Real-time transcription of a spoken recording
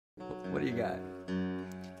What do you got?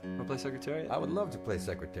 Wanna play Secretariat? I would love to play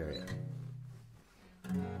Secretariat.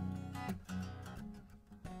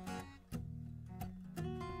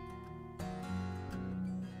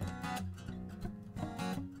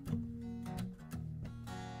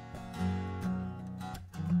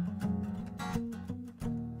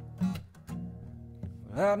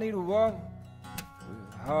 I need a woman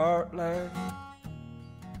with a heart like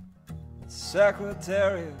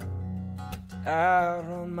Secretariat to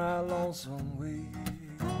outrun my lonesome way.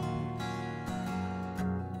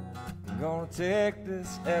 I'm gonna take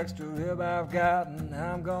this extra rib I've got and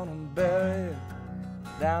I'm gonna bury it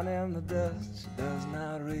down in the dust she does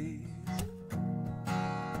not raise.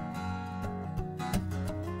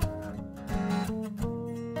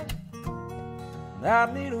 And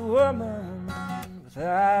I need a woman with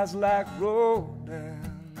eyes like Rodin,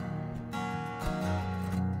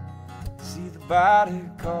 see the body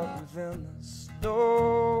caught within the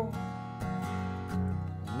snow.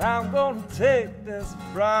 And I'm gonna take this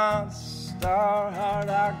bronze star heart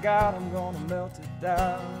I got, I'm gonna melt it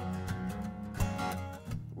down,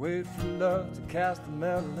 wait for love to cast the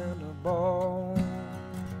metal into bone.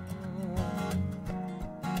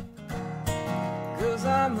 'Cause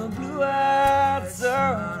I'm the blue-eyed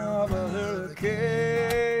son of a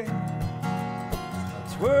hurricane,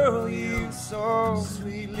 I twirl you so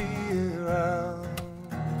sweetly around.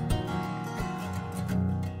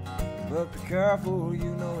 But be careful,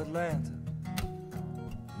 you know Atlanta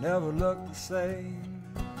never looked the same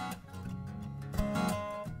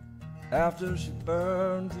after she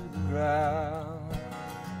burned to the ground.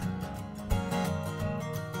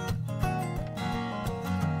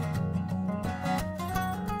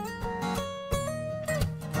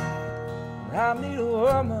 I need a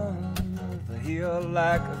woman with a heel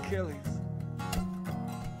like Achilles,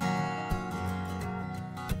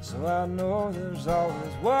 so I know there's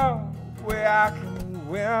always one way I can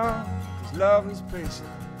win. 'Cause love is patient,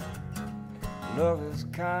 love is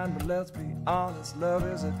kind, but let's be honest, love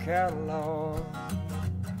is a catalog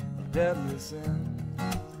of deadly sin.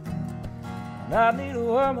 And I need a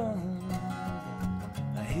woman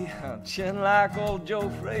with a chin like old Joe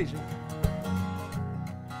Frazier,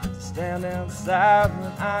 stand inside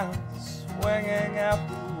when I'm swinging out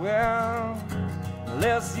the wind.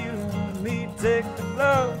 Unless you and me take the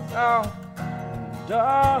gloves off,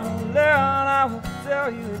 darling, I will tell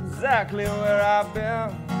you exactly where I've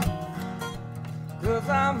been. 'Cause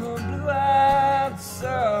I'm the blue-eyed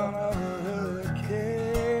son of a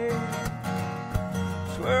hurricane,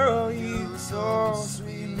 twirl you so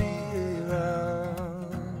sweetly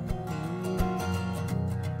around.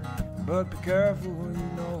 But be careful when you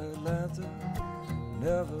know Atlanta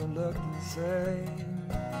never looked the same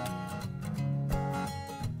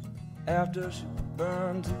after she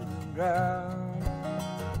burned to the ground.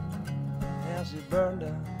 And she burned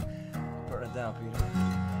down. Burn it down, Peter.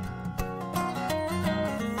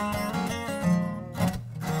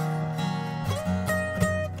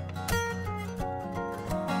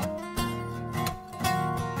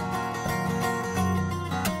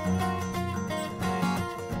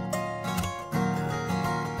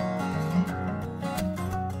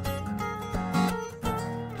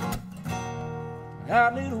 I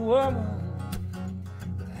need a woman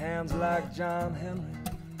with hands like John Henry,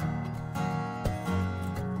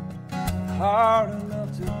 hard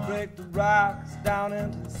enough to break the rocks down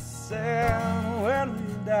into sand. When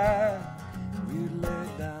we die, we lay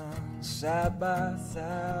down side by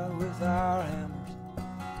side with our hammers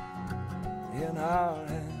in our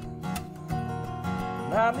hands.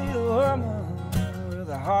 And I need a woman with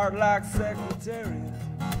a heart like Secretariat,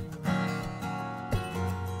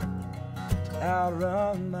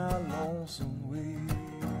 outrun my lonesome ways.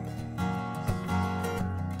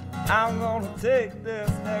 I'm gonna take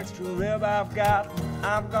this extra rib I've got,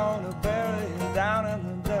 I'm gonna bury it down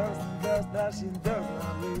in the dust that she does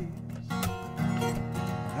not leave.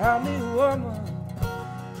 I need a woman,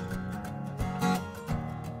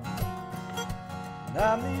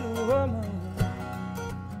 I need a woman,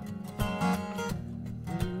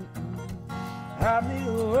 I need a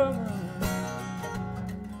woman,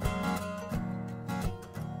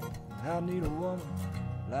 I need a woman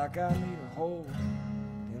like I need a hole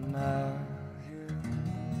in my head.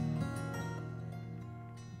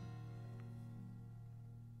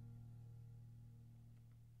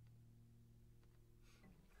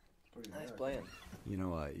 Nice playing. You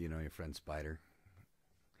know your friend Spider?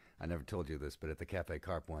 I never told you this, but at the Cafe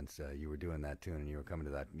Carp once, you were doing that tune and you were coming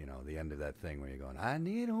to that, the end of that thing where you're going, I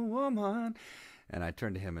need a woman. And I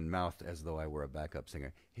turned to him and mouthed as though I were a backup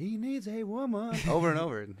singer, "He needs a woman," over and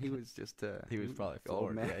over. And he was just he was probably old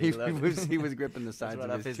floored. man. Yeah, he was gripping the sides right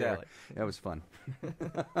of up his his chair. alley. That was fun.